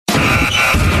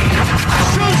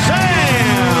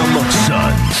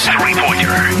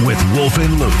Wolf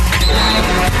and Luke.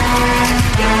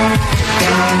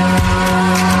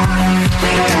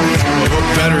 What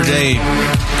better day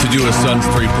to do a Suns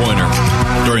three-pointer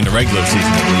during the regular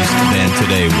season, at least, than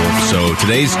today, Wolf. So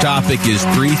today's topic is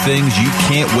 3 things you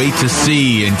can't wait to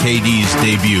see in KD's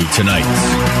debut tonight.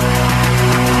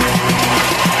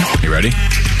 You ready?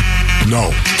 No.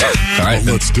 All right,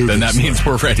 let's do then this. That means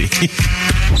we're ready.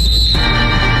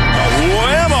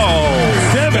 Whammo!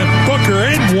 Devin Booker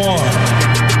in one.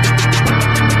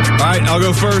 All right, I'll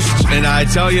go first. And I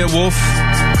tell you, Wolf,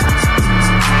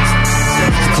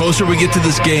 the closer we get to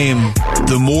this game,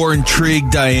 the more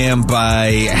intrigued I am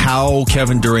by how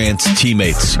Kevin Durant's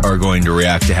teammates are going to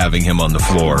react to having him on the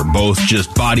floor. Both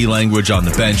just body language on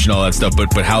the bench and all that stuff,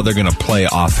 but how they're going to play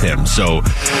off him. So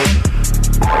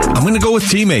I'm going to go with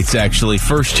teammates, actually,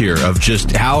 first here, of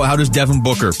just how does Devin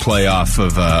Booker play off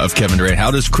of Kevin Durant?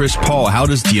 How does Chris Paul? How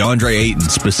does DeAndre Ayton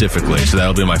specifically? So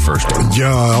that'll be my first one.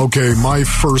 Yeah, okay. My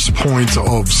first point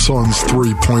of Suns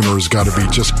three-pointer has got to be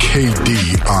just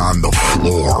KD on the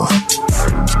floor.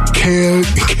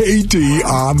 KD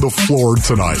on the floor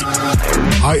tonight.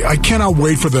 I cannot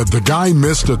wait for that. The guy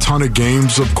missed a ton of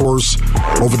games, of course,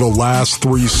 over the last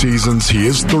 3 seasons. He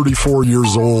is 34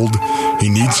 years old. He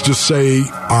needs to stay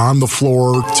on the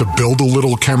floor to build a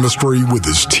little chemistry with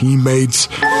his teammates.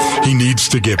 He needs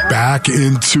to get back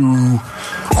into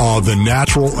the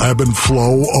natural ebb and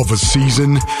flow of a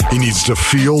season. He needs to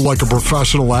feel like a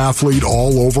professional athlete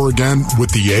all over again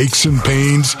with the aches and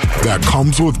pains that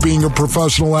comes with being a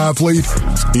professional athlete.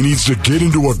 He needs to get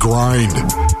into a grind,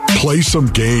 play some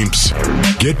games,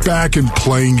 get back in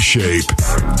playing shape.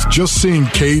 Just seeing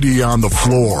KD on the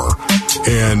floor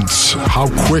and how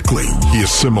quickly he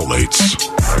assimilates,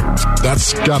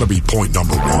 that's got to be point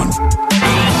number 1.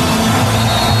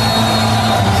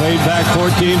 Played back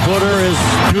 14-footer is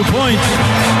 2 points.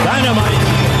 Dynamite.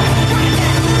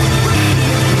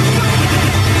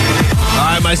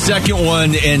 All right, my second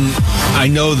one, and I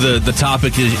know the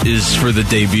topic is for the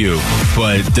debut,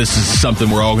 but this is something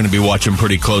we're all going to be watching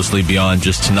pretty closely beyond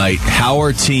just tonight. How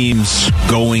are teams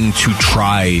going to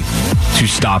try to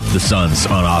stop the Suns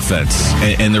on offense?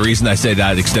 And the reason I say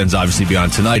that extends obviously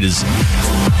beyond tonight is,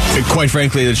 quite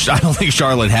frankly, I don't think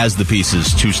Charlotte has the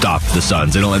pieces to stop the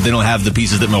Suns. They don't have the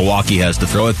pieces that Milwaukee has to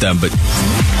throw at them, but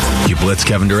you blitz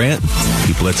Kevin Durant?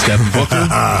 You blitz Devin Booker?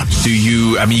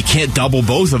 You can't double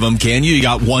both of them, can you? You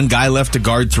got one guy left to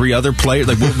guard 3 other players.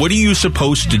 Like, what are you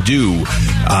supposed to do?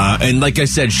 And like I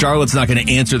said, Charlotte's not going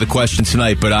to answer the question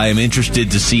tonight, but I am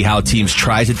interested to see how teams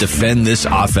try to defend this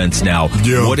offense now.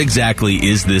 Yeah. What exactly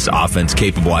is this offense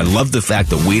capable? I love the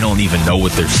fact that we don't even know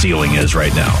what their ceiling is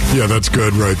right now. Yeah, that's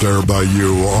good right there by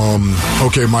you.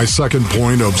 Okay, my second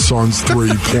point of Suns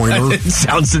three-pointer. It didn't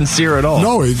sound sincere at all.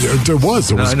 No, it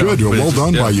was. It was good. Well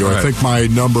done by you. Right. I think my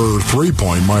number 3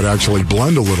 point might actually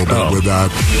blend a little bit with that.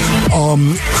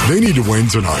 They need to win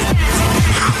tonight.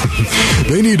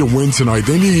 They need to win tonight.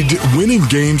 They need winning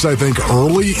games, I think,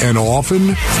 early and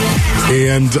often.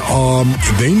 And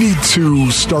they need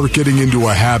to start getting into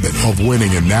a habit of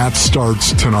winning, and that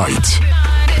starts tonight.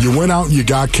 You went out and you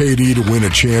got KD to win a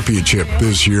championship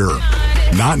this year.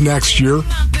 Not next year,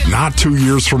 not 2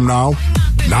 years from now,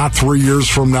 not 3 years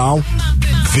from now.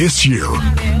 This year,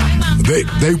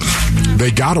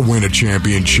 they got to win a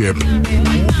championship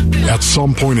at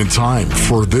some point in time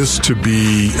for this to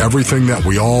be everything that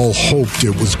we all hoped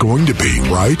it was going to be,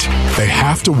 right? They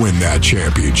have to win that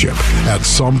championship at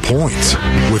some point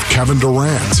with Kevin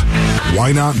Durant.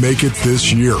 Why not make it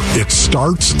this year? It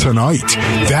starts tonight.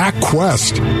 That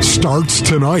quest starts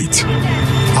tonight.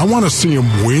 I want to see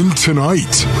him win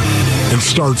tonight and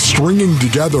start stringing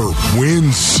together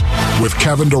wins with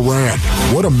Kevin Durant.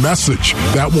 What a message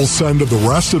that will send to the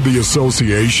rest of the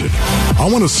association. I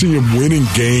want to see him winning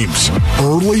games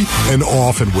early and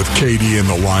often with KD in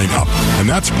the lineup. And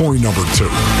that's point number 2.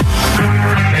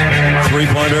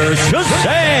 Three-pointer,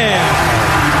 Shazam!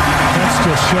 That's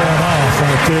just showing off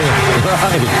right there.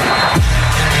 Right.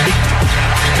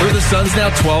 What are the Suns now?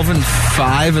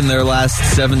 12-5 in their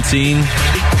last 17.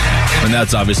 And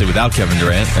that's obviously without Kevin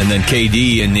Durant. And then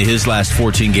KD, in his last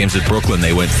 14 games at Brooklyn,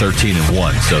 they went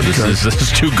 13-1. So this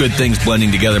is 2 good things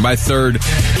blending together. My third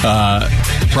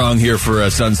prong here for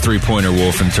Suns three-pointer,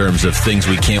 Wolf, in terms of things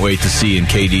we can't wait to see in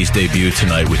KD's debut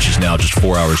tonight, which is now just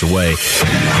 4 hours away.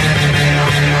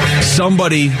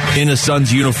 Somebody in a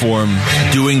Suns uniform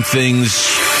doing things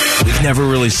we've never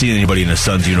really seen anybody in a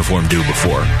Suns uniform do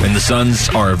before. And the Suns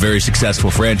are a very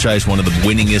successful franchise, one of the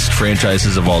winningest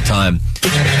franchises of all time.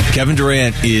 Kevin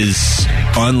Durant is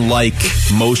unlike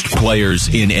most players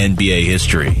in NBA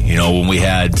history. You know, when we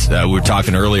were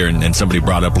talking earlier, and somebody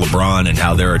brought up LeBron and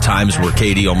how there are times where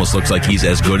KD almost looks like he's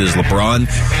as good as LeBron.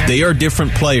 They are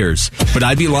different players, but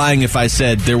I'd be lying if I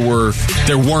said there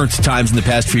weren't times in the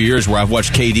past few years where I've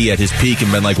watched KD at his peak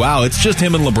and been like, wow, it's just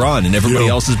him and LeBron, and everybody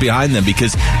else is behind them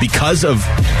because of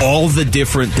all the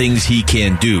different things he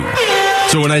can do.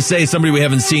 So when I say somebody we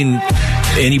haven't seen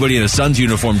anybody in a Suns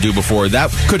uniform do before,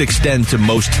 that could extend to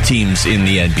most teams in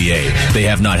the NBA. They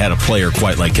have not had a player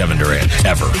quite like Kevin Durant,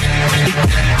 ever.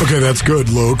 Okay, that's good,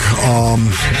 Luke.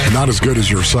 Not as good as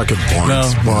your second point,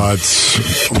 but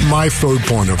my third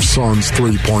point of Suns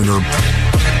three-pointer,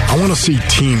 I want to see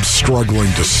teams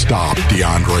struggling to stop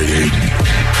DeAndre Ayton.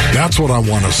 That's what I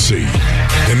want to see.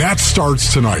 And that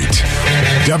starts tonight.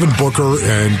 Devin Booker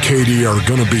and KD are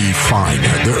going to be fine.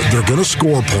 They're going to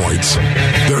score points.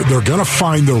 They're going to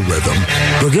find their rhythm.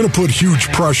 They're going to put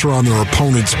huge pressure on their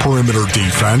opponent's perimeter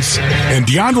defense. And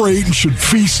DeAndre Ayton should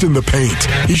feast in the paint.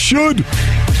 He should.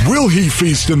 Will he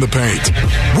feast in the paint?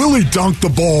 Will he dunk the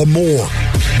ball more?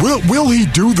 Will he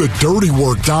do the dirty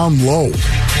work down low?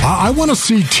 I want to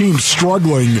see teams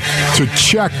struggling to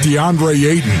check DeAndre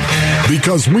Ayton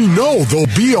because we know they'll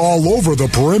be all over the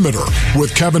perimeter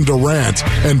with Kevin Durant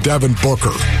and Devin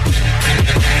Booker.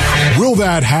 Will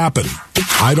that happen?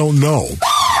 I don't know.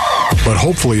 But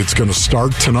hopefully it's going to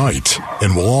start tonight,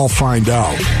 and we'll all find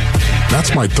out.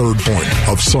 That's my third point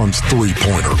of Suns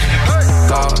three-pointer.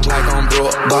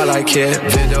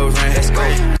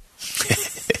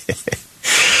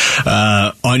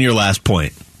 On your last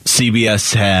point,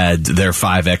 CBS had their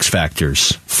 5 X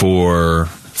factors for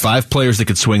 5 players that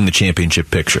could swing the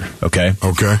championship picture, okay?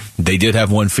 Okay. They did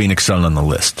have one Phoenix Sun on the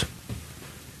list.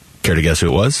 Care to guess who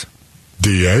it was?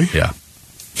 DA? Yeah.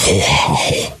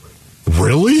 Wow.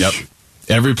 Really? Yep.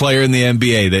 Every player in the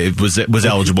NBA that was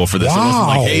eligible for this. Wow. It wasn't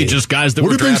like, hey, just guys that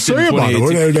were drafted in 2018.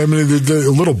 What did they say about it? I mean,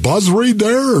 a little buzz read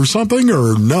there or something,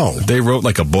 or no? They wrote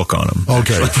like a book on him.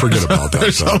 Okay, forget about that.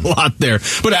 There's a lot there.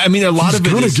 But, I mean, a lot of it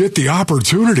is... He's going to get the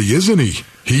opportunity, isn't he?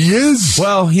 He is.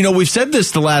 Well, you know, we've said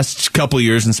this the last couple of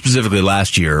years, and specifically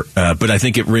last year, but I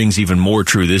think it rings even more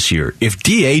true this year. If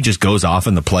DA just goes off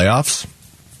in the playoffs,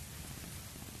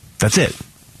 that's it.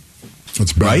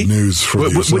 That's bad news for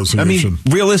the association. I mean,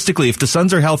 realistically, if the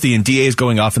Suns are healthy and DA is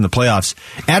going off in the playoffs,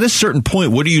 at a certain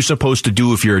point, what are you supposed to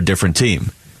do if you're a different team?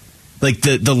 Like,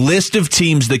 the list of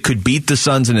teams that could beat the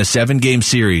Suns in a 7-game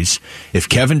series, if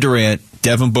Kevin Durant,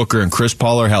 Devin Booker, and Chris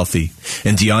Paul are healthy,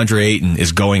 and DeAndre Ayton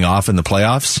is going off in the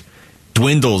playoffs,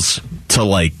 dwindles to,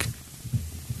 like,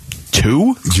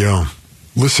 2? Yeah.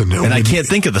 Listen, and I can't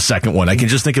think of the second one. I can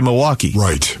just think of Milwaukee.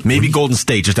 Right. Maybe Golden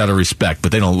State, just out of respect,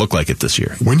 but they don't look like it this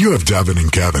year. When you have Devin and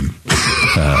Kevin,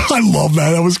 I love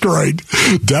that. That was great.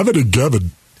 Devin and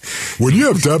Kevin. When you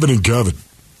have Devin and Kevin,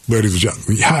 ladies and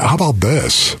gentlemen, how about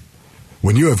this?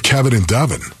 When you have Kevin and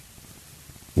Devin,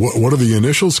 what are the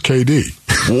initials? KD.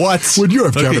 What? When you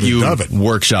have Look Kevin at you and Devin.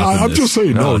 workshopping I'm this. just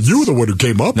saying, no, you were the one who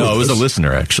came up with it. No, it was a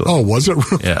listener, actually. Oh, was it?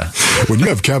 Yeah. When you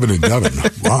have Kevin and Devin,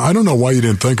 I don't know why you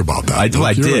didn't think about that. I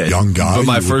You're did. a young guy. But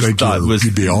my first thought was,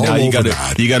 you'd be all over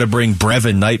that. You got to bring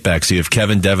Brevin Knight back, so you have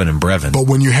Kevin, Devin, and Brevin. But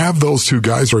when you have those two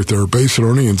guys right there,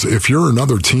 Basinonians, if you're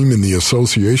another team in the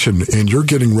association and you're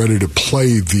getting ready to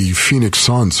play the Phoenix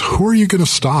Suns, who are you going to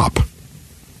stop?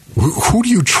 Who do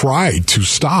you try to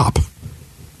stop?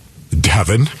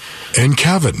 Devin and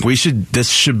Kevin. This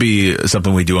should be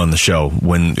something we do on the show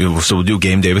so we'll do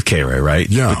game day with K-Ray, right?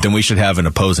 Yeah. But then we should have an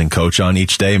opposing coach on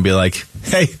each day and be like,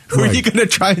 hey, who are you going to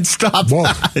try and stop? Well,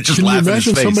 just can you laugh in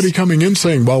imagine his face. somebody coming in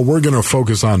saying, well, we're going to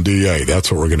focus on DA. That's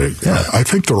what we're going to. Yeah. I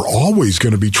think they're always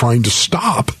going to be trying to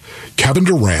stop Kevin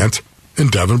Durant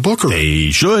and Devin Booker.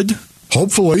 They should.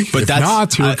 Hopefully. But if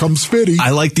not, here comes Fitty.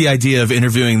 I like the idea of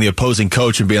interviewing the opposing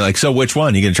coach and being like, so which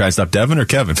one? You going to try and stop Devin or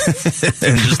Kevin?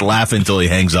 And just laugh until he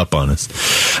hangs up on us.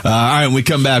 All right, when we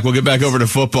come back, we'll get back over to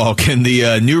football. Can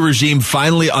the new regime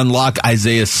finally unlock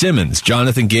Isaiah Simmons?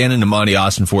 Jonathan Gannon and Monty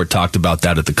Austinfort talked about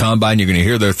that at the Combine. You're going to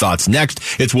hear their thoughts next.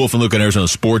 It's Wolf and Luke on Arizona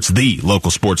Sports, the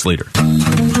local sports leader.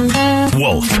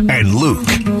 Wolf and Luke,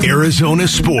 Arizona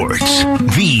Sports,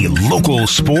 the local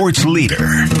sports leader.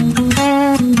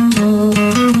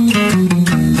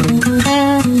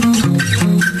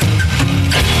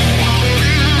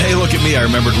 Hey, look at me. I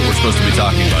remembered what we're supposed to be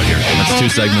talking about here. That's 2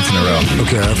 segments in a row.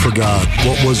 Okay, I forgot.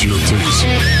 What was your tease?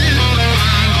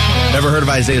 Ever heard of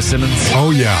Isaiah Simmons?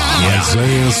 Oh, yeah.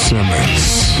 Isaiah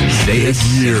Simmons. Big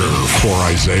year for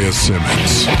Isaiah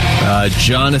Simmons.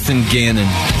 Jonathan Gannon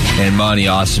and Monty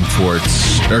Ossenfort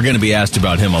are going to be asked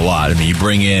about him a lot. I mean, you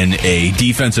bring in a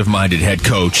defensive-minded head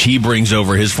coach. He brings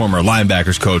over his former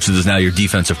linebackers coach, who is now your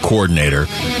defensive coordinator.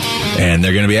 And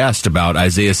they're going to be asked about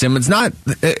Isaiah Simmons.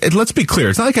 Let's be clear,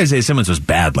 it's not like Isaiah Simmons was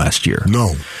bad last year.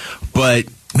 No. But,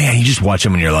 man, you just watch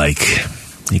him and you're like,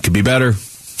 he could be better.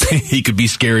 He could be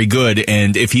scary good.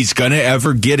 And if he's going to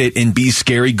ever get it and be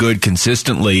scary good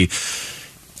consistently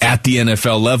at the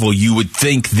NFL level, you would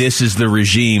think this is the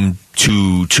regime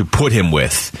to put him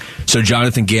with. So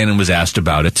Jonathan Gannon was asked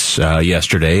about it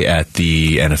yesterday at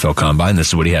the NFL Combine. This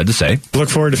is what he had to say. Look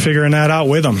forward to figuring that out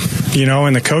with him,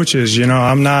 and the coaches.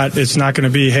 It's not going to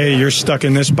be, hey, you're stuck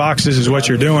in this box, this is what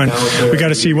you're doing. We got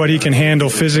to see what he can handle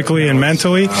physically and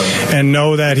mentally, and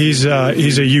know that he's a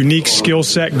unique skill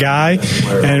set guy,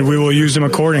 and we will use him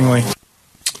accordingly.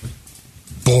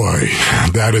 Boy,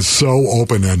 that is so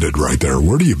open-ended right there.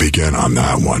 Where do you begin on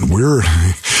that one?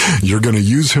 You're going to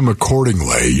use him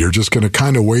accordingly. You're just going to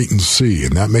kind of wait and see,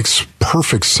 and that makes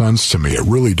perfect sense to me. It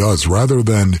really does. Rather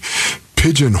than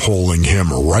pigeonholing him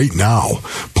right now,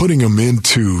 putting him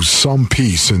into some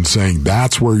piece and saying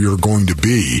that's where you're going to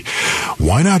be,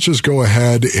 why not just go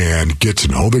ahead and get to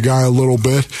know the guy a little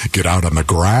bit, get out on the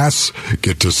grass,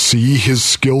 get to see his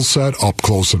skill set up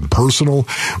close and personal,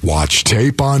 watch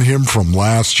tape on him from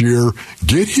last year,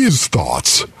 get his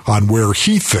thoughts on where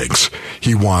he thinks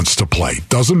he wants to play.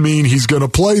 Doesn't mean he's going to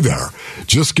play there.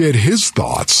 Just get his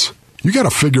thoughts. You got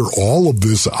to figure all of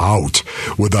this out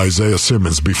with Isaiah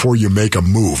Simmons before you make a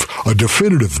move, a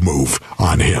definitive move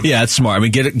on him. Yeah, it's smart. I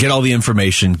mean, get all the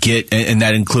information, and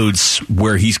that includes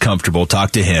where he's comfortable.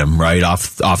 Talk to him, right,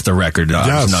 off the record,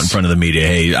 yes. Not in front of the media.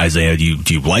 Hey, Isaiah, do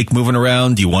you like moving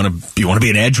around? Do you want to be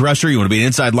an edge rusher? You want to be an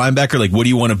inside linebacker? Like, what do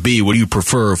you want to be? What do you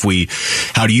prefer?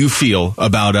 How do you feel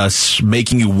about us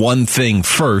making you one thing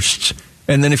first?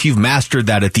 And then if you've mastered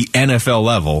that at the NFL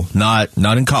level, not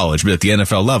in college, but at the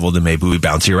NFL level, then maybe we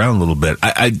bounce you around a little bit.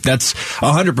 That's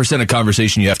 100% a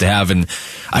conversation you have to have. And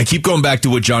I keep going back to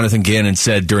what Jonathan Gannon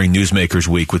said during Newsmakers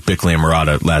Week with Bickley and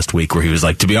Murata last week, where he was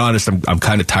like, to be honest, I'm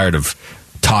kind of tired of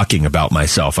talking about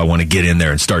myself. I want to get in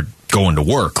there and start going to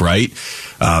work, right?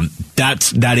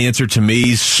 That answer to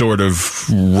me sort of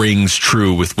rings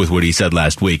true with what he said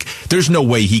last week. There's no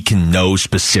way he can know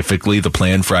specifically the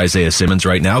plan for Isaiah Simmons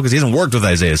right now because he hasn't worked with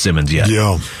Isaiah Simmons yet.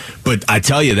 Yeah. But I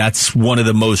tell you, that's one of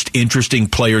the most interesting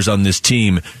players on this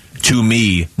team to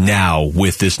me now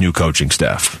with this new coaching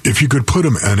staff. If you could put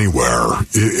him anywhere,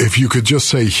 if you could just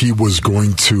say he was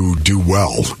going to do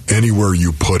well anywhere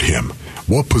you put him,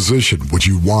 what position would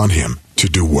you want him to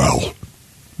do well?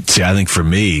 See, I think for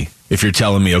me, if you're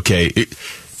telling me, okay,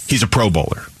 he's a Pro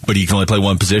Bowler, but he can only play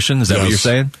one position, is that what you're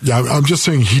saying? Yeah, I'm just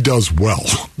saying he does well,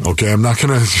 okay? I'm not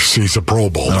going to say he's a Pro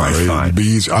Bowler. All right, fine.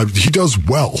 He does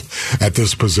well at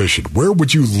this position. Where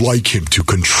would you like him to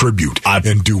contribute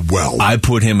and do well? I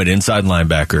put him at inside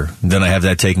linebacker, then I have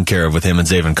that taken care of with him and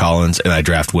Zaven Collins, and I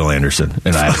draft Will Anderson,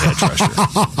 and I have an edge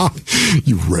rusher.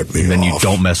 You ripped me off. Then you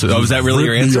don't mess with... Oh, was that really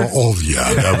your answer? Oh,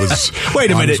 yeah, that was... Wait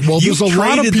a minute. Well, you there's a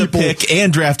lot of traded people... the pick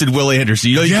and drafted Will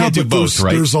Anderson. You know you can't do both,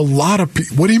 right? There's a lot of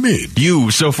people... What do you mean? You,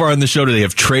 so far on the show today,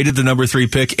 have traded the number 3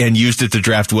 pick and used it to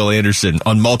draft Will Anderson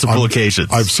on multiple occasions.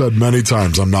 I've said many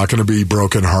times I'm not going to be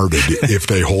brokenhearted if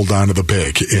they hold on to the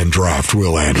pick and draft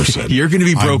Will Anderson. You're going to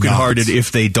be brokenhearted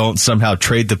if they don't somehow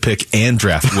trade the pick and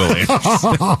draft Will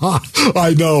Anderson.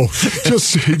 I know.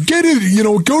 Just get in,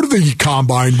 go to the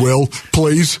combine, Will,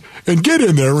 please, and get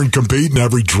in there and compete in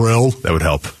every drill. That would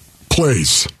help.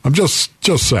 Please. I'm just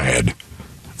saying.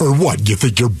 Or what? You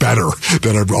think you're better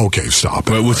than okay, stop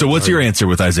it. So what's your answer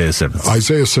with Isaiah Simmons?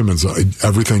 Isaiah Simmons,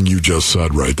 everything you just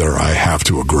said right there, I have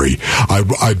to agree.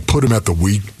 I'd put him at the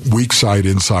weak side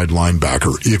inside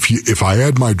linebacker. If I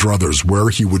had my druthers where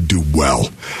he would do well,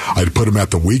 I'd put him at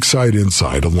the weak side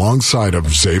inside alongside of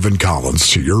Zaven Collins,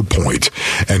 to your point,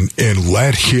 and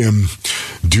let him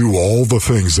do all the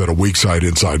things that a weak side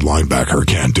inside linebacker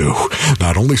can do.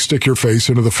 Not only stick your face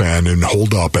into the fan and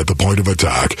hold up at the point of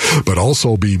attack, but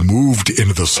also be moved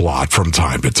into the slot from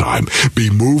time to time. Be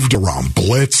moved around.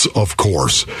 Blitz, of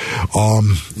course.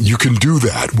 You can do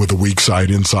that with a weak side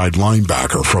inside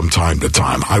linebacker from time to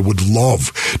time. I would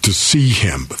love to see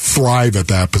him thrive at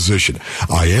that position.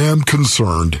 I am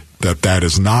concerned that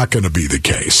is not going to be the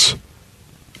case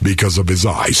because of his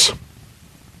eyes.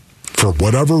 For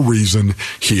whatever reason,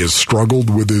 he has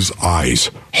struggled with his eyes.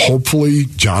 Hopefully,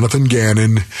 Jonathan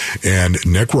Gannon and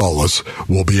Nick Rollis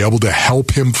will be able to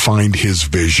help him find his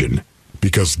vision.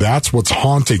 because that's what's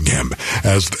haunting him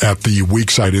as at the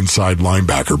weak side inside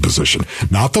linebacker position.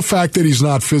 Not the fact that he's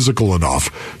not physical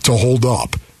enough to hold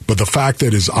up, but the fact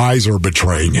that his eyes are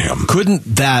betraying him.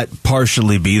 Couldn't that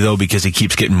partially be, though, because he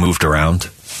keeps getting moved around?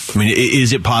 I mean,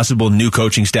 is it possible new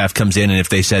coaching staff comes in and if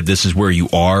they said this is where you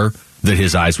are, that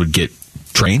his eyes would get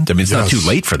trained? I mean, it's not too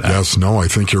late for that. Yes, no, I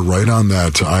think you're right on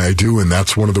that. I do, and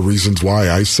that's one of the reasons why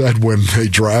I said when they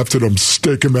drafted him,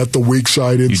 stick him at the weak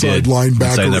side inside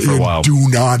linebacker and do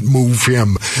not move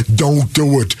him. Don't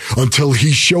do it until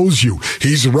he shows you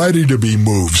he's ready to be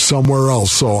moved somewhere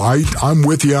else. So I'm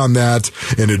with you on that,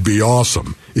 and it'd be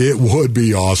awesome. It would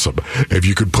be awesome if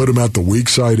you could put him at the weak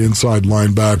side inside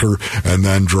linebacker and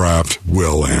then draft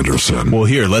Will Anderson. Well,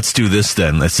 here, let's do this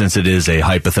then, since it is a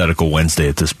hypothetical Wednesday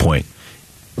at this point.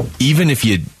 Even if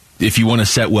you want to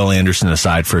set Will Anderson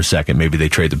aside for a second, maybe they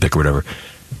trade the pick or whatever,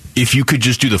 if you could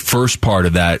just do the first part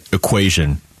of that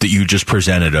equation that you just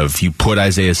presented of you put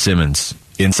Isaiah Simmons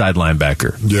inside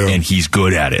linebacker and he's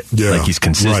good at it, like he's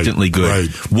consistently good,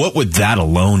 what would that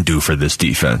alone do for this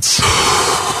defense?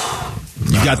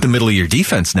 You got the middle of your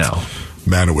defense now.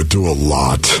 Man, it would do a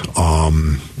lot.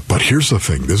 But here's the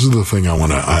thing. This is the thing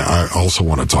I also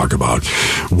want to talk about.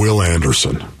 Will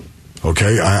Anderson.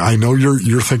 Okay, I know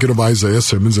you're thinking of Isaiah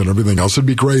Simmons and everything else. It'd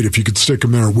be great if you could stick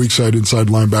him in a weak side inside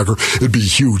linebacker. It'd be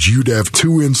huge. You'd have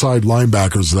two inside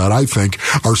linebackers that I think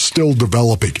are still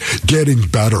developing, getting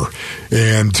better.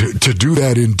 And to do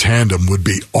that in tandem would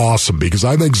be awesome because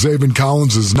I think Zaven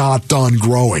Collins is not done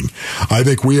growing. I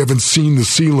think we haven't seen the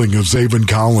ceiling of Zaven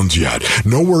Collins yet.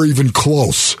 Nowhere even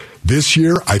close. This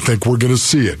year, I think we're going to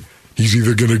see it. He's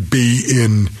either going to be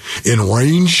in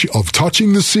range of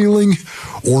touching the ceiling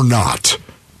or not.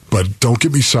 But don't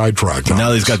get me sidetracked.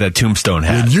 Now he's got that tombstone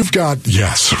hat. And you've got,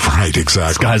 yes, right,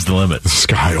 exactly. Sky's the limit. The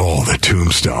sky, the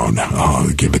tombstone. Oh,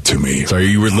 give it to me. So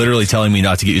you were literally telling me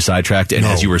not to get you sidetracked, and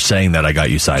as you were saying that, I got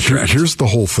you sidetracked. Here's the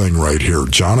whole thing right here.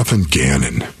 Jonathan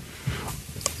Gannon.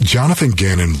 Jonathan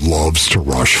Gannon loves to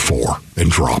rush 4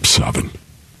 and drop 7.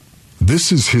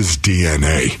 This is his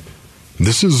DNA.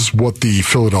 This is what the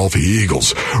Philadelphia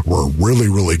Eagles were really,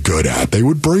 really good at. They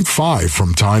would bring 5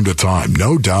 from time to time,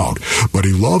 no doubt. But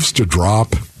he loves to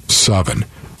drop 7,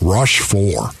 rush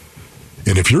 4.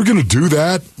 And if you're going to do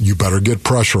that, you better get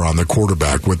pressure on the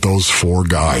quarterback with those 4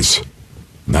 guys.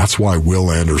 And that's why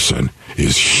Will Anderson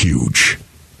is huge.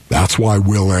 That's why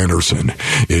Will Anderson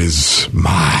is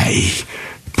my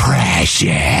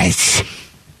precious.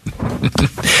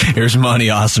 Here's Monty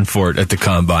Ossenfort at the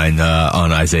Combine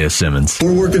on Isaiah Simmons.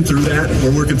 We're working through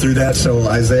that. So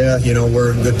Isaiah,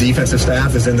 the defensive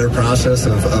staff is in their process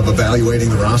of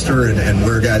evaluating the roster and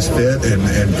where guys fit and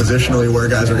positionally where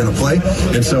guys are going to play.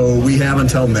 And so we have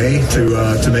until May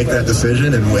to make that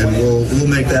decision, and we'll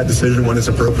make that decision when it's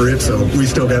appropriate. So we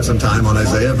still got some time on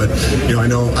Isaiah, but I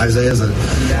know Isaiah is an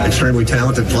extremely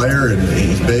talented player, and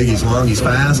he's big, he's long, he's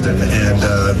fast, and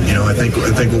I think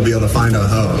we'll be able to find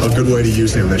a good way to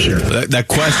use him this year. That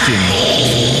question.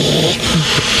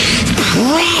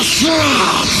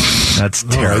 That's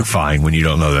terrifying when you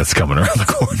don't know that's coming around the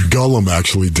corner. Gullum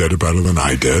actually did it better than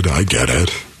I did. I get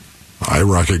it. I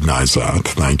recognize that.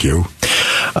 Thank you.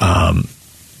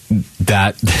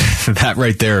 That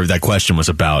right there, that question was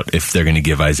about if they're going to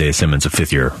give Isaiah Simmons a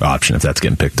 5th-year option, if that's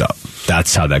getting picked up.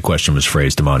 That's how that question was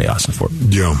phrased to Monty Ossenfort.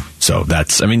 Yeah. So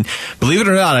believe it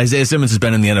or not, Isaiah Simmons has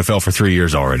been in the NFL for 3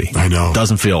 years already. I know.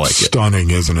 Doesn't feel like Stunning,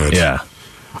 isn't it? Yeah.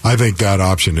 I think that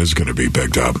option is going to be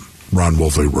picked up. Ron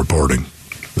Wolfley reporting.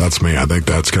 That's me. I think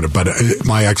that's going to. But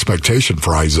my expectation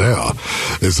for Isaiah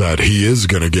is that he is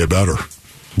going to get better.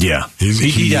 Yeah.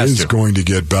 He is going to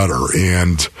get better.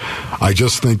 And I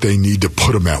just think they need to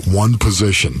put him at one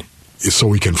position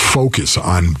so he can focus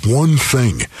on one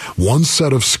thing, one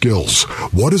set of skills.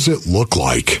 What does it look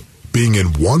like being in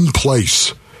one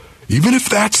place? Even if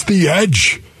that's the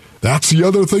edge. That's the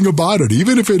other thing about it.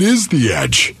 Even if it is the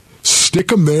edge,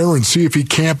 stick him there and see if he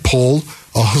can't pull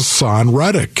a Hassan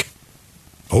Reddick.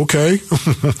 Okay.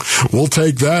 We'll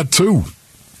take that too.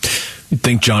 You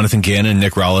think Jonathan Gannon and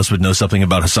Nick Rallis would know something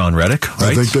about Hassan Reddick,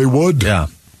 right? I think they would. Yeah.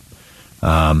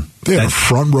 They had a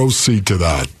front row seat to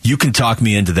that. You can talk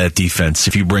me into that defense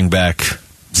if you bring back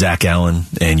Zach Allen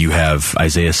and you have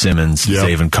Isaiah Simmons,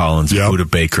 Zaven Collins, Buda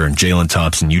Baker, and Jalen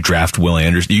Thompson. You draft Will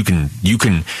Anderson. You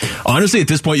can honestly at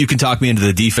this point you can talk me into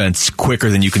the defense quicker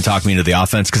than you can talk me into the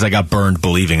offense because I got burned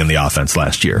believing in the offense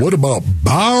last year. What about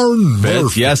Byron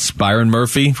Murphy? Yes, Byron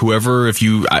Murphy. Whoever,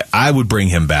 I would bring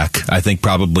him back. I think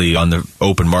probably on the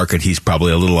open market he's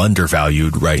probably a little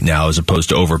undervalued right now as opposed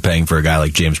to overpaying for a guy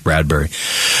like James Bradbury.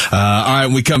 All right,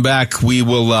 when we come back,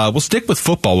 we'll stick with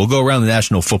football. We'll go around the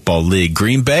National Football League.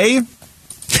 Green Bay,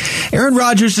 Aaron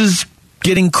Rodgers is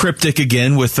getting cryptic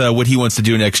again with what he wants to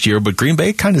do next year, but Green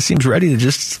Bay kind of seems ready to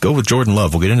just go with Jordan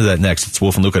Love. We'll get into that next. It's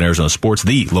Wolf and Luke on Arizona Sports,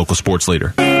 the local sports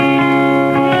leader.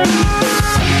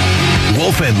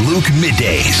 Wolf and Luke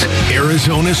Middays,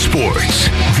 Arizona Sports,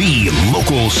 the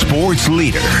local sports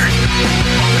leader.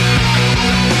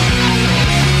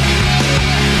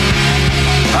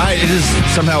 All right, it is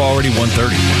somehow already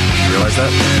 1:30. You realize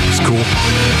that? It's cool.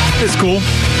 It's cool.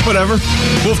 Whatever.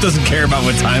 Wolf doesn't care about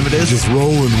what time it is. Just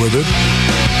rolling with it.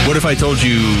 What if I told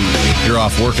you you're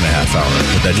off work in a half hour?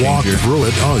 Would that change Walk through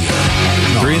it. Oh,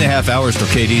 yeah. No. 3.5 hours till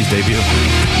KD's debut.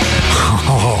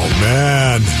 Oh,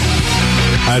 man.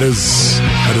 That is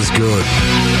good.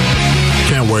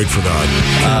 Can't wait for that.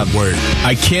 Can't wait.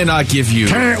 I cannot give you...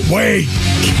 Can't wait.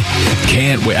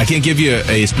 Can't wait. I can't give you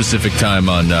a specific time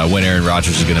on when Aaron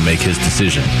Rodgers is going to make his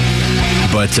decision.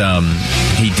 But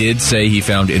he did say he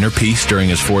found inner peace during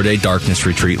his 4-day darkness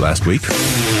retreat last week.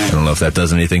 I don't know if that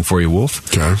does anything for you,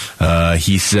 Wolf. Okay.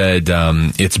 He said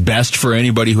it's best for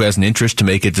anybody who has an interest to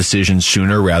make a decision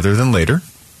sooner rather than later.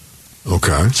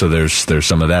 Okay. So there's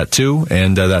some of that, too,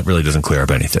 and that really doesn't clear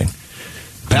up anything.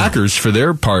 Packers, for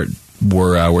their part,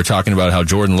 were talking about how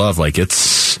Jordan Love,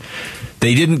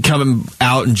 they didn't come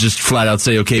out and just flat out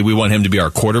say, okay, we want him to be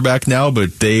our quarterback now,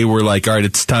 but they were like, all right,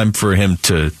 it's time for him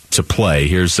to play.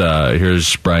 Here's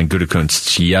Brian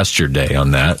Gutekunst yesterday on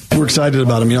that. We're excited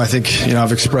about him. I think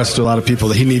I've expressed to a lot of people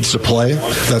that he needs to play.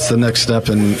 That's the next step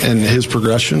in his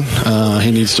progression.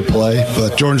 He needs to play.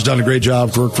 But Jordan's done a great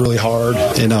job, worked really hard,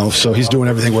 so he's doing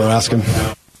everything we're asking.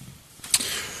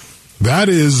 That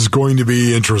is going to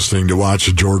be interesting to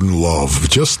watch Jordan Love,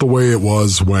 just the way it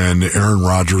was when Aaron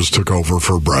Rodgers took over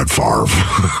for Brett Favre.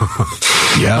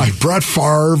 Yeah. Brett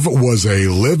Favre was a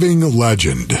living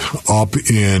legend up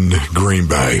in Green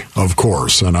Bay, of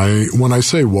course. And when I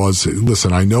say was,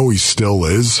 listen, I know he still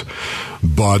is,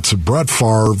 but Brett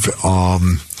Favre,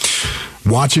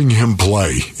 watching him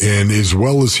play, and as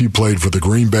well as he played for the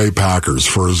Green Bay Packers,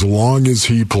 for as long as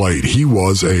he played, he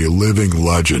was a living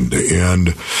legend.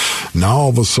 And now all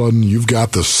of a sudden, you've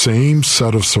got the same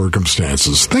set of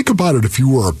circumstances. Think about it if you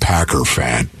were a Packer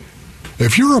fan.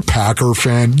 If you're a Packer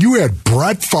fan, you had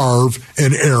Brett Favre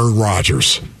and Aaron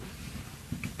Rodgers.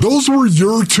 Those were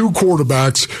your two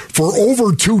quarterbacks for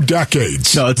over 2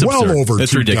 decades. No, it's absurd. Well over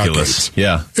it's 2 ridiculous. decades.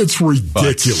 Yeah. It's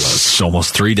ridiculous. It's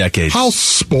almost 3 decades. How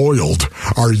spoiled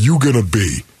are you going to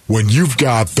be when you've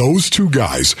got those two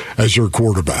guys as your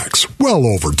quarterbacks? Well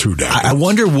over 2 decades. I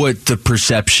wonder what the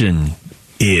perception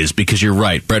is, because you're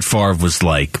right. Brett Favre was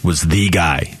the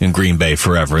guy in Green Bay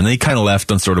forever, and they kind of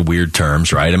left on sort of weird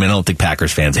terms, right? I mean, I don't think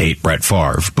Packers fans hate Brett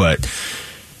Favre, but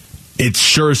it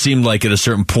sure seemed like at a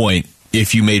certain point,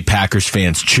 if you made Packers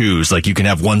fans choose, like you can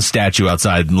have one statue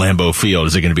outside Lambeau Field,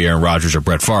 is it going to be Aaron Rodgers or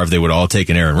Brett Favre? They would all take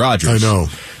an Aaron Rodgers. I know.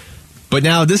 But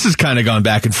now this has kind of gone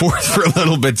back and forth for a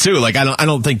little bit too. Like I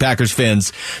don't think Packers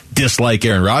fans dislike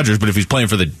Aaron Rodgers, but if he's playing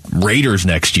for the Raiders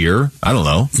next year, I don't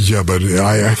know. Yeah, but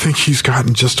I think he's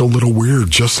gotten just a little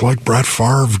weird, just like Brett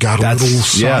Favre got a little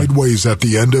sideways at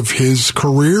the end of his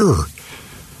career.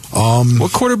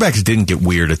 What quarterbacks didn't get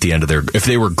weird at the end of if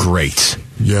they were great?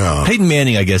 Yeah. Peyton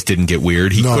Manning, I guess, didn't get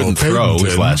weird. He couldn't throw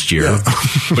his last year,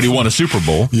 but he won a Super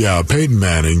Bowl. Yeah, Peyton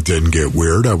Manning didn't get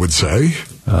weird, I would say.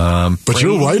 But Brady,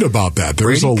 you're right about that.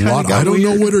 There's Brady a lot. I don't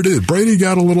know what it is. Brady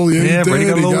got a little. Yeah, Brady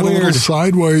got a little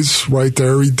sideways right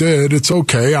there. He did. It's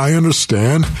okay. I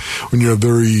understand. When you're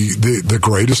the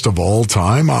greatest of all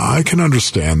time, I can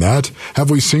understand that.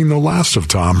 Have we seen the last of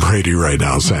Tom Brady right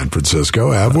now, San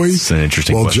Francisco? Have we? That's an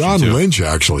interesting question. Well, John Lynch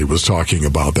actually was talking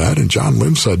about that, and John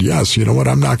Lynch said, "Yes, you know what?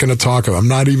 I'm not going to talk. I'm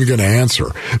not even going to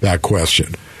answer that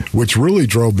question," which really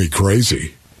drove me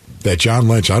crazy. That John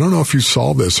Lynch, I don't know if you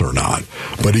saw this or not,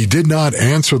 but he did not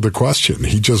answer the question.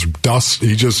 He just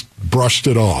brushed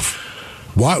it off.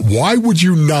 Why would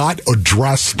you not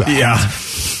address that? Yeah.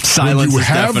 Silence is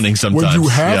deafening sometimes. When you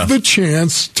have the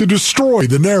chance to destroy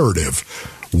the narrative,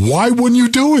 why wouldn't you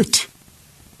do it?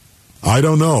 I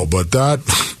don't know, but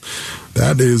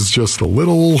that is just a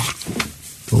little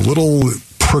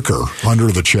pricker under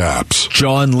the chaps.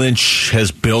 John Lynch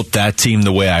has built that team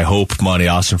the way I hope Monty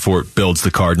Austinfort builds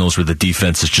the Cardinals, where the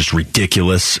defense is just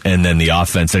ridiculous, and then the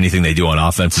offense, anything they do on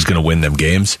offense is going to win them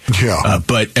games. Yeah.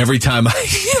 But every time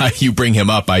you bring him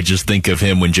up, I just think of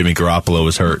him when Jimmy Garoppolo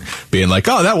was hurt, being like,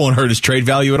 oh, that won't hurt his trade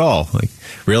value at all. Like,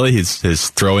 really?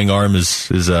 His throwing arm is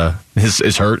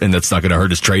is hurt, and that's not going to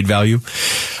hurt his trade value.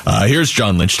 Here's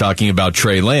John Lynch talking about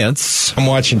Trey Lance. I'm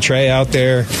watching Trey out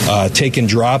there taking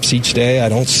drops each day. I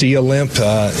don't see a limp.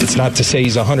 It's not to say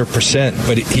he's 100%,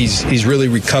 but he's really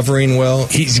recovering well.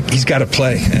 He's got to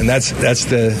play, and that's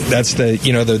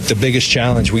the biggest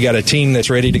challenge. We got a team that's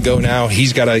ready to go now.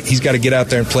 He's got to get out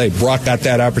there and play. Brock got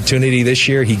that opportunity this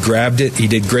year. He grabbed it. He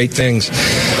did great things.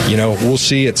 We'll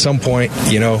see at some point,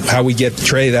 how we get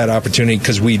Trey that opportunity,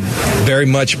 because we very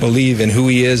much believe in who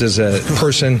he is as a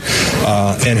person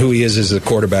and who he is as a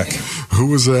quarterback. Who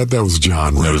was that? That was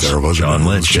John right there, wasn't John it?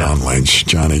 Lynch. John Lynch.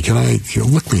 Johnny, can I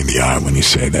look me in the eye when you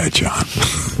say that, John?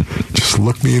 Just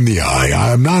look me in the eye.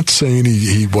 I'm not saying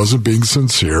he wasn't being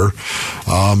sincere.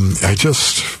 I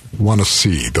just want to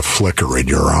see the flicker in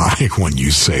your eye when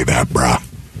you say that, brah.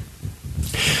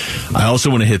 I also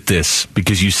want to hit this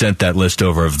because you sent that list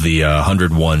over of the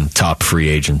 101 top free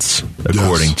agents,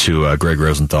 according to Greg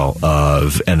Rosenthal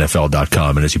of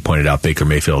NFL.com. And as you pointed out, Baker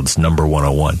Mayfield's number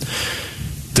 101.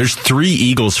 There's 3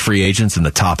 Eagles free agents in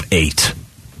the top 8.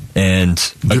 And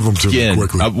give them to me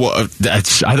quickly. I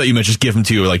thought you meant just give them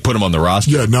to you, like put them on the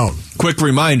roster. Yeah, no. Quick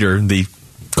reminder, the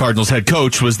Cardinals head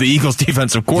coach was the Eagles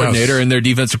defensive coordinator, and their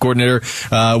defensive coordinator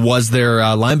was their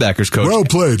linebackers coach. Well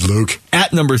played, Luke.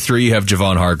 At number 3, you have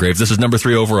Javon Hargrave. This is number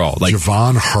 3 overall.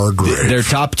 Javon Hargrave. Their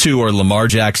top 2 are Lamar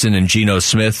Jackson and Geno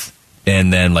Smith.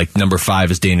 And then, number 5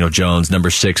 is Daniel Jones.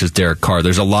 Number 6 is Derek Carr.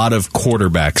 There's a lot of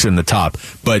quarterbacks in the top.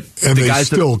 But they guys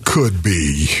still could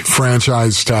be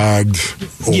franchise tagged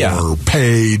or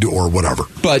paid or whatever.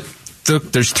 But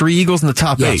there's 3 Eagles in the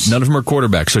top 8. None of them are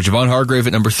quarterbacks. So Javon Hargrave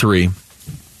at number 3.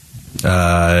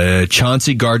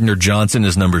 Chauncey Gardner-Johnson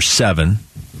is number 7.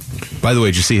 By the way,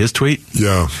 did you see his tweet?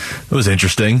 Yeah. It was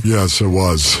interesting. Yes, it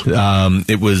was.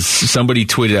 It was somebody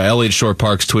tweeted, Elliott Shore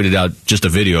Parks tweeted out just a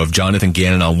video of Jonathan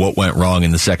Gannon on what went wrong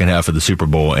in the second half of the Super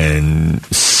Bowl, and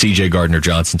C.J.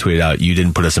 Gardner-Johnson tweeted out, "You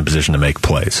didn't put us in position to make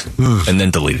plays," and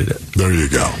then deleted it. There you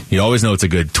go. You always know it's a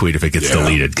good tweet if it gets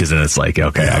deleted, because then it's like,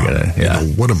 okay, I gotta,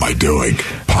 what am I doing?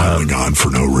 Piling on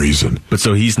for no reason. But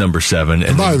so he's number 7.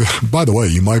 And by the way,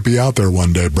 you might be out there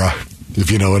one day, bruh,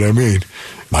 if you know what I mean.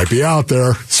 Might be out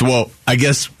there. So, well, I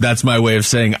guess that's my way of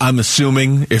saying I'm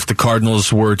assuming if the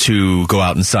Cardinals were to go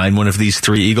out and sign one of these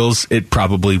 3 Eagles, it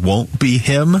probably won't be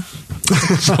him.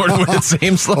 Sort of what it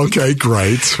seems like. Okay,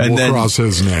 great. And we'll cross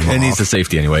his name and off. he's the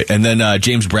safety anyway. And then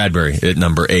James Bradbury at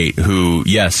number 8, who,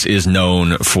 yes, is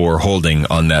known for holding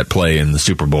on that play in the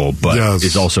Super Bowl, but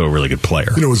is also a really good player.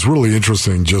 It was really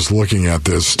interesting just looking at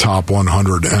this top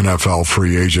 100 NFL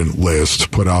free agent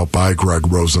list put out by Greg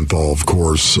Rosenthal, of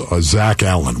course. Zach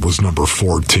Allen was number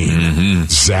 14. Mm-hmm.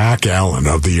 Zach Allen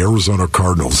of the Arizona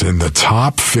Cardinals in the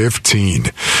top 15.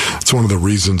 It's one of the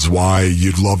reasons why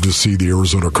you'd love to see the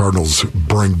Arizona Cardinals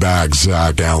bring back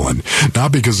Zach Allen.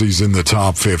 Not because he's in the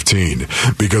top 15,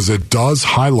 because it does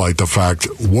highlight the fact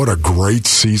what a great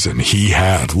season he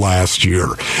had last year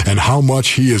and how much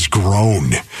he has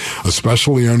grown,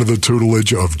 especially under the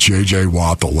tutelage of J.J.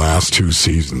 Watt the last 2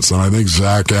 seasons. And I think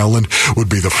Zach Allen would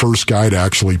be the first guy to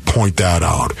actually point that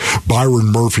out.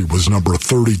 Byron Murphy was number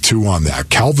 32 on that.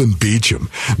 Calvin Beachum,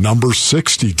 number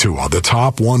 62 on the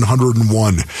top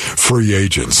 101 free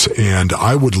agents. And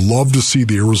I would love to see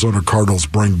the Arizona Cardinals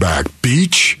bring back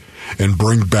Beach and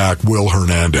bring back Will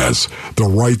Hernandez, the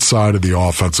right side of the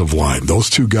offensive line. Those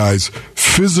 2 guys,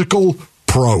 physical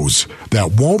pros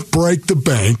that won't break the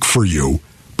bank for you,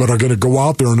 but are going to go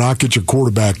out there and not get your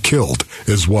quarterback killed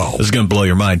as well. This is going to blow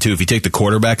your mind, too. If you take the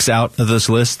quarterbacks out of this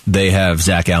list, they have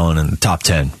Zach Allen in the top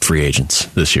 10 free agents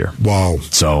this year. Wow.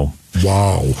 So,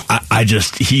 wow.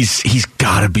 He's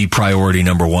got to be priority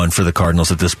number 1 for the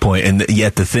Cardinals at this point. And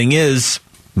yet the thing is,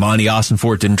 Monty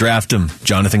Ossenfort didn't draft him.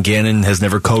 Jonathan Gannon has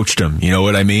never coached him. You know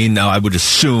what I mean? Now, I would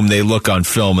assume they look on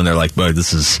film and they're like, boy,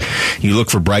 you look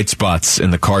for bright spots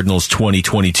in the Cardinals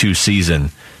 2022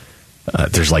 season.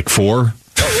 There's 4.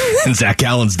 And Zach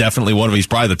Allen's definitely one of them. He's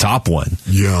probably the top one.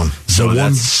 Yeah. So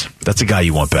that's a guy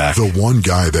you want back. The one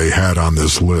guy they had on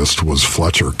this list was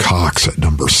Fletcher Cox at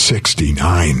number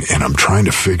 69, and I'm trying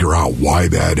to figure out why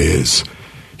that is.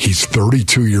 He's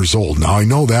 32 years old. Now, I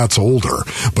know that's older,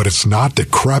 but it's not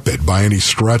decrepit by any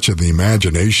stretch of the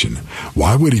imagination.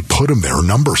 Why would he put him there?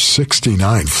 Number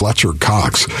 69, Fletcher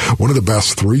Cox, one of the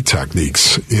best 3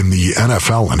 techniques in the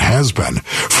NFL and has been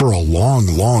for a long,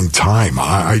 long time.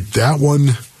 That one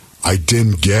I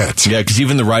didn't get. Yeah, because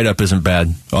even the write-up isn't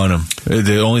bad on him.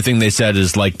 The only thing they said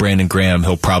is, like Brandon Graham,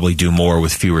 he'll probably do more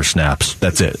with fewer snaps.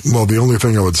 That's it. Well, the only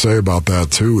thing I would say about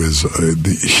that, too, is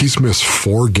he's missed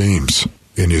 4 games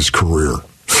in his career.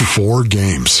 4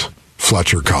 games.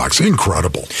 Fletcher Cox.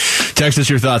 Incredible. Text us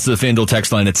your thoughts to the FanDuel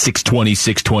text line at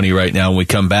 620-620 right now when we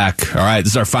come back. All right,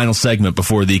 this is our final segment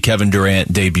before the Kevin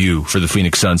Durant debut for the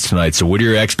Phoenix Suns tonight. So what are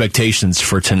your expectations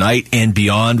for tonight and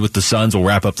beyond with the Suns? We'll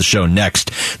wrap up the show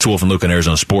next. It's Wolf and Luke on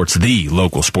Arizona Sports, the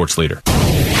local sports leader.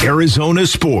 Arizona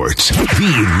Sports,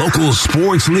 the local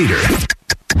sports leader.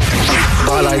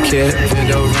 I like it.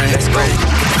 That's great.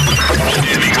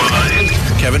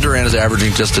 Kevin Durant is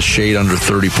averaging just a shade under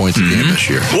 30 points a game this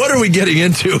year. What are we getting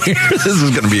into here? This is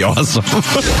going to be awesome.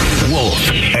 Wolf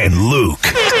and Luke.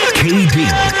 KD.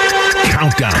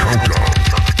 Countdown.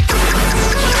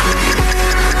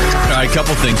 All right,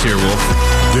 couple things here, Wolf.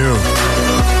 Yeah.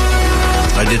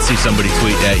 I did see somebody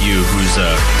tweet at you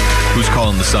who's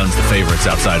calling the Suns the favorites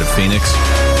outside of Phoenix.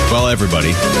 Well,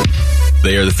 everybody.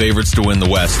 They are the favorites to win the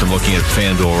West. I'm looking at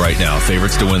FanDuel right now.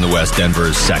 Favorites to win the West. Denver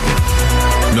is second.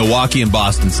 Milwaukee and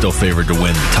Boston still favored to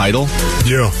win the title.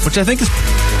 Yeah. Which I think is...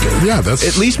 Yeah, that's...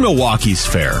 At least Milwaukee's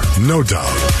fair. No doubt.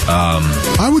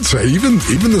 I would say even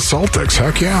the Celtics.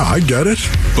 Heck yeah, I get it.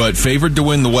 But favored to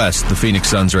win the West, the Phoenix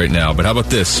Suns right now. But how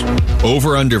about this?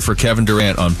 Over-under for Kevin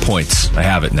Durant on points. I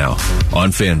have it now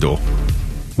on FanDuel.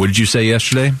 What did you say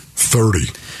yesterday? 30.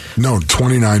 No,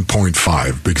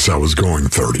 29.5 because I was going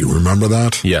 30. Remember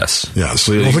that? Yes. Yes.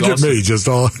 Well, look at me, just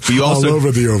all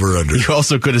over the over-under. You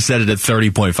also could have set it at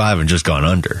 30.5 and just gone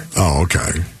under. Oh,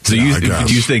 okay. So you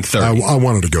think 30? I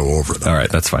wanted to go over that. All right,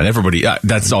 that's fine. Everybody,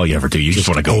 that's all you ever do. You just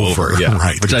want to go over. Yeah.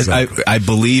 Right. Which exactly. I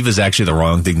believe is actually the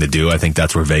wrong thing to do. I think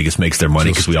that's where Vegas makes their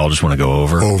money because we all just want to go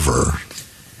over. Over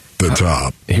the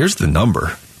top. Here's the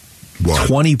number. What?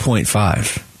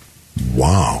 20.5.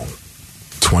 Wow.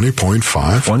 20.5?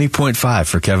 20.5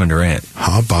 for Kevin Durant.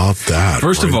 How about that?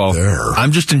 First of all, there.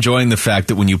 I'm just enjoying the fact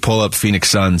that when you pull up Phoenix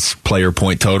Suns player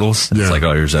point totals, it's like,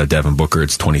 oh, here's Devin Booker,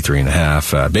 it's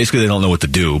 23.5. Basically, they don't know what to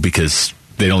do because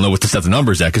they don't know what to set the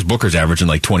numbers at because Booker's averaging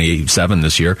like 28.7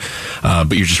 this year.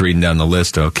 But you're just reading down the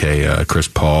list. Okay, Chris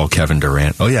Paul, Kevin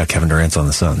Durant. Oh, yeah, Kevin Durant's on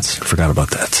the Suns. Forgot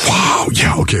about that. Wow.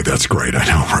 Yeah, okay, that's great. I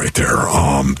know, right there.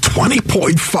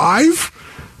 20.5?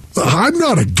 I'm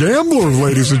not a gambler,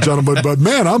 ladies and gentlemen, but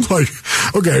man, I'm like,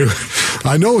 okay,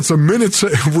 I know it's a minutes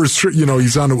restrict. You know,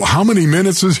 he's on. How many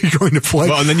minutes is he going to play?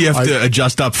 Well, and then you have to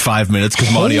adjust up 5 minutes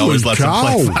because Monty always lets him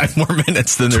play 5 more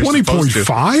minutes than they're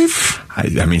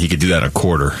 20.5. I mean, he could do that a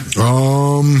quarter.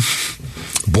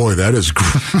 Boy, that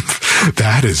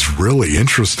is really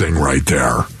interesting right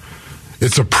there.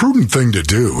 It's a prudent thing to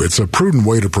do. It's a prudent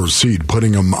way to proceed,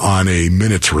 putting them on a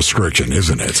minutes restriction,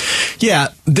 isn't it? Yeah,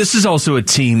 this is also a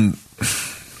team.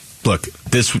 Look,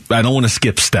 I don't want to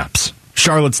skip steps.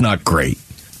 Charlotte's not great.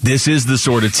 This is the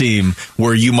sort of team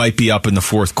where you might be up in the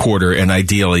fourth quarter and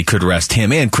ideally could rest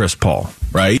him and Chris Paul,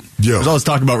 right? Yeah. There's always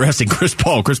talk about resting Chris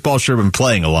Paul. Chris Paul should have been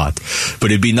playing a lot. But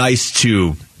it'd be nice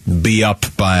to be up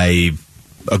by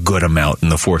a good amount in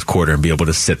the fourth quarter and be able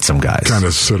to sit some guys. Kind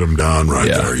of sit them down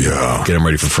there, yeah. Get them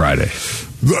ready for Friday.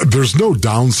 There's no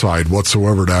downside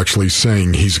whatsoever to actually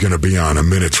saying he's going to be on a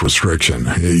minutes restriction.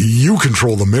 You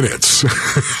control the minutes.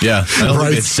 Yeah, I don't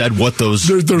think they've said what those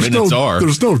minutes are.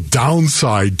 There's no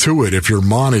downside to it if you're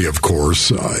Monty, of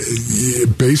course.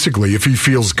 Basically, if he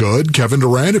feels good, Kevin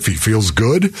Durant, if he feels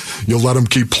good, you'll let him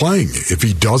keep playing. If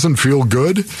he doesn't feel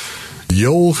good,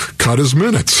 you'll cut his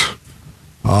minutes.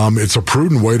 It's a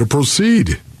prudent way to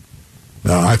proceed.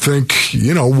 I think,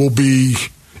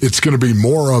 it's going to be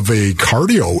more of a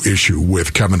cardio issue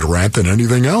with Kevin Durant than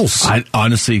anything else. I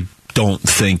honestly don't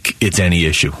think it's any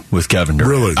issue with Kevin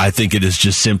Durant. Really? I think it is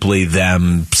just simply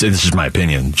them, this is my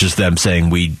opinion, just them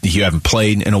saying you haven't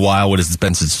played in a while. What has it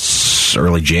been since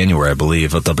early January, I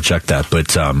believe. I'll double check that.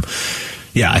 But,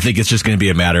 yeah, I think it's just going to be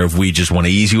a matter of we just want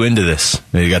to ease you into this.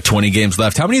 You got 20 games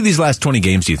left. How many of these last 20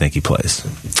 games do you think he plays?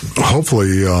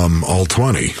 Hopefully all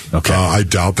 20. Okay. I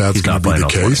doubt that's going to be the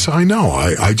case. 20. I know.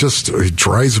 It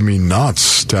drives me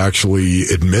nuts to actually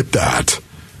admit that.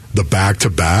 The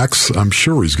back-to-backs, I'm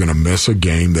sure he's going to miss a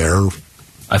game there.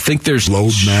 I think there's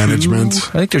load management.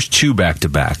 I think there's 2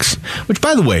 back-to-backs. Which,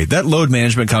 by the way, that load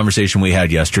management conversation we had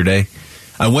yesterday,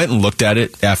 I went and looked at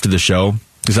it after the show.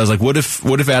 Because I was like, what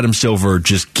if Adam Silver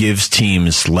just gives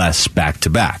teams less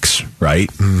back-to-backs, right?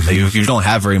 Mm-hmm. Like if you don't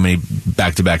have very many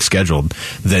back-to-backs scheduled,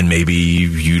 then maybe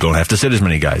you don't have to sit as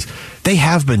many guys. They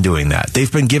have been doing that.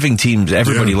 They've been giving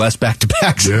everybody less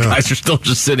back-to-backs. Yeah. Guys are still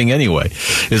just sitting anyway.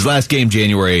 His last game,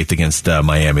 January 8th against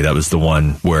Miami, that was the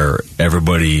one where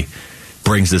everybody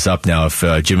brings this up now. If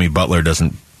Jimmy Butler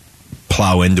doesn't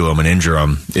plow into him and injure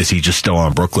him, is he just still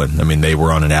on Brooklyn? I mean, they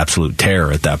were on an absolute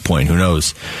tear at that point. Who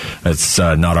knows? It's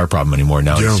not our problem anymore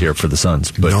now. He's here for the Suns.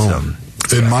 But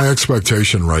And my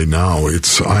expectation right now,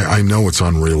 I know it's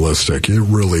unrealistic. It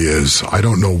really is. I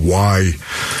don't know why.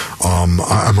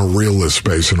 I'm a realist,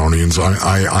 Basinonians.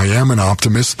 I am an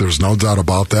optimist. There's no doubt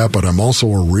about that, but I'm also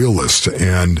a realist.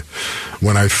 And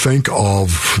when I think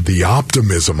of the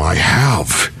optimism I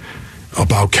have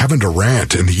about Kevin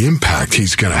Durant and the impact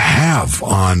he's going to have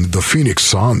on the Phoenix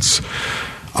Suns,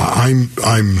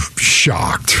 I'm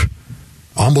shocked,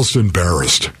 almost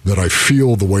embarrassed that I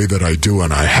feel the way that I do,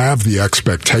 and I have the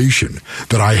expectation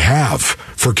that I have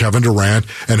for Kevin Durant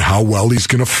and how well he's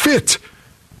going to fit.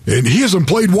 And he hasn't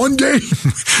played one game,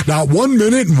 not 1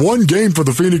 minute in one game for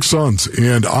the Phoenix Suns.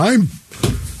 And I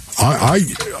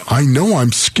know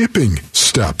I'm skipping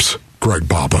steps, Greg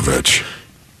Popovich.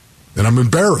 And I'm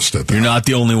embarrassed at that. You're not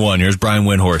the only one. Here's Brian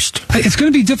Windhorst. It's going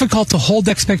to be difficult to hold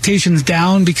expectations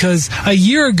down because a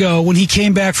year ago when he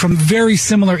came back from very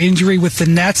similar injury with the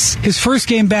Nets, his first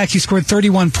game back he scored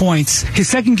 31 points. His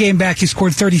second game back he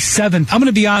scored 37. I'm going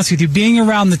to be honest with you, being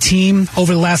around the team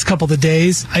over the last couple of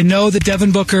days, I know that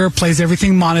Devin Booker plays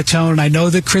everything monotone. I know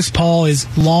that Chris Paul is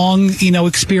long,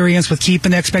 experience with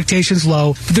keeping expectations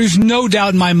low. But there's no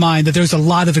doubt in my mind that there's a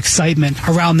lot of excitement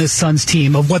around this Suns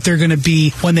team of what they're going to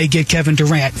be when they get Kevin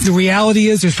Durant. The reality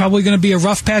is there's probably going to be a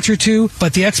rough patch or two,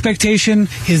 but the expectation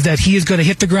is that he is going to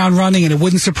hit the ground running, and it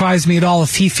wouldn't surprise me at all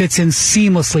if he fits in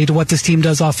seamlessly to what this team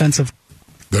does offensively.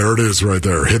 There it is right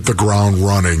there. Hit the ground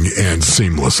running and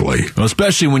seamlessly. Well,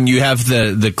 especially when you have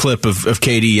the clip of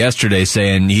KD yesterday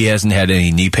saying he hasn't had any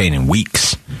knee pain in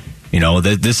weeks.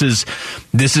 This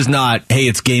is not, hey,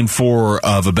 it's game 4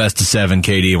 of a best of 7,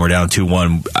 KD, and we're down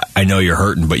 2-1. I know you're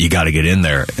hurting, but you got to get in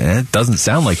there. And it doesn't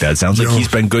sound like that. It sounds like he's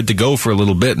been good to go for a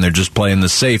little bit, and they're just playing the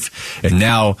safe. And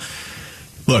now,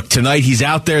 look, tonight he's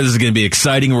out there. This is going to be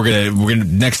exciting. We're gonna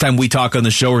next time we talk on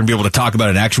the show, we're going to be able to talk about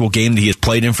an actual game that he has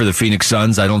played in for the Phoenix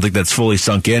Suns. I don't think that's fully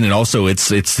sunk in. And also, it's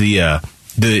the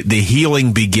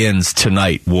healing begins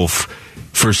tonight, Wolf,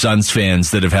 for Suns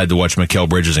fans that have had to watch Mikal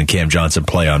Bridges and Cam Johnson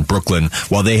play on Brooklyn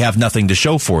while they have nothing to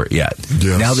show for it yet.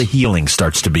 Yes. Now the healing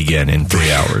starts to begin in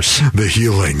 3 hours. The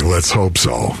healing, let's hope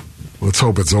so. Let's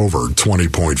hope it's over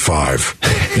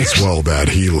 20.5 as well, that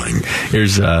healing.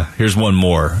 Here's one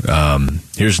more.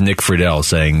 Here's Nick Friedel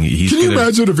saying he's Can you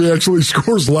imagine if he actually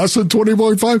scores less than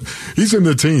 20.5? He's in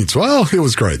the teens. Well, it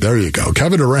was great. There you go.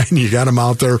 Kevin Durant, you got him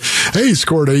out there. Hey, he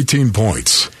scored 18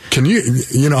 points. Can you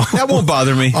That won't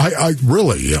bother me. I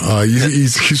really,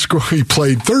 he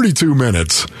played 32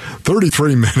 minutes,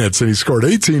 33 minutes, and he scored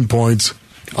 18 points.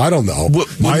 I don't know.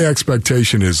 My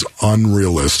expectation is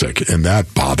unrealistic, and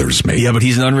that bothers me. Yeah, but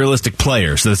he's an unrealistic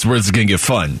player, so that's where it's going to get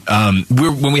fun.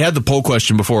 When we had the poll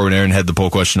question before, when Aaron had the poll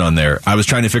question on there, I was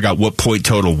trying to figure out what point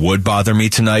total would bother me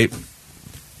tonight.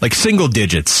 Like single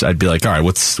digits, I'd be like, all right,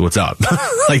 what's up?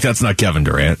 Like, that's not Kevin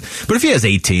Durant. But if he has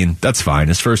 18, that's fine.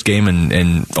 His first game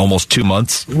in almost 2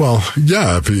 months. Well,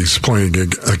 yeah, if he's playing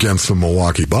against the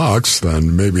Milwaukee Bucks,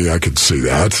 then maybe I could see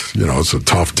that. It's a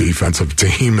tough defensive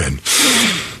team, and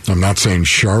I'm not saying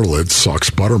Charlotte sucks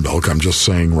buttermilk. I'm just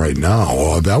saying right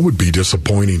now, that would be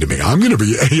disappointing to me. I'm going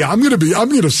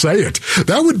to say it.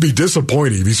 That would be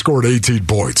disappointing if he scored 18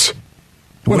 points.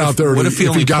 Went out there if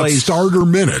he got starter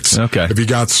minutes. Okay. If he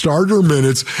got starter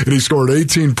minutes and he scored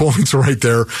 18 points right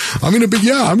there, I'm going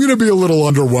to be a little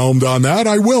underwhelmed on that.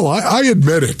 I will. I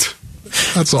admit it.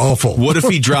 That's awful. What if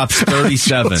he drops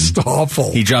 37? Just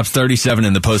awful. He drops 37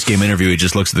 in the post-game interview. He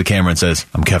just looks at the camera and says,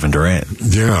 "I'm Kevin Durant."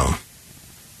 Yeah.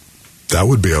 That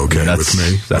would be okay with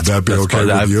me. Would that be okay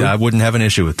with you? I wouldn't have an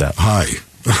issue with that. Hi.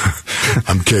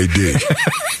 I'm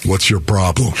KD. What's your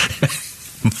problem?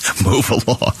 Move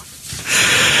along.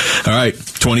 All right,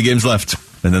 20 games left,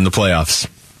 and then the playoffs.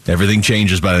 Everything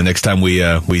changes by the next time we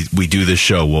do this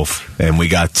show, Wolf. And we've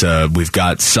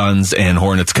got Suns and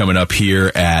Hornets coming up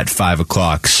here at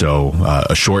 5:00. So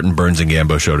a shortened Burns and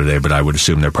Gambo show today, but I would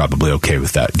assume they're probably okay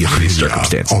with that given these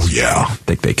circumstances. Oh yeah, I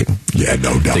think they can. Yeah,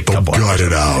 no doubt. They'll gut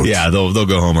it out. Yeah, they'll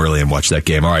go home early and watch that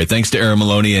game. All right, thanks to Aaron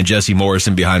Maloney and Jesse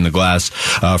Morrison behind the glass.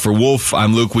 For Wolf,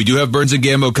 I'm Luke. We do have Burns and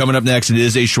Gambo coming up next. It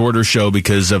is a shorter show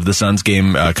because of the Suns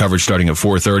game coverage starting at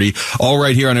 4:30. All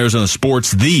right here on Arizona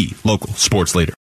Sports, the local sports leader.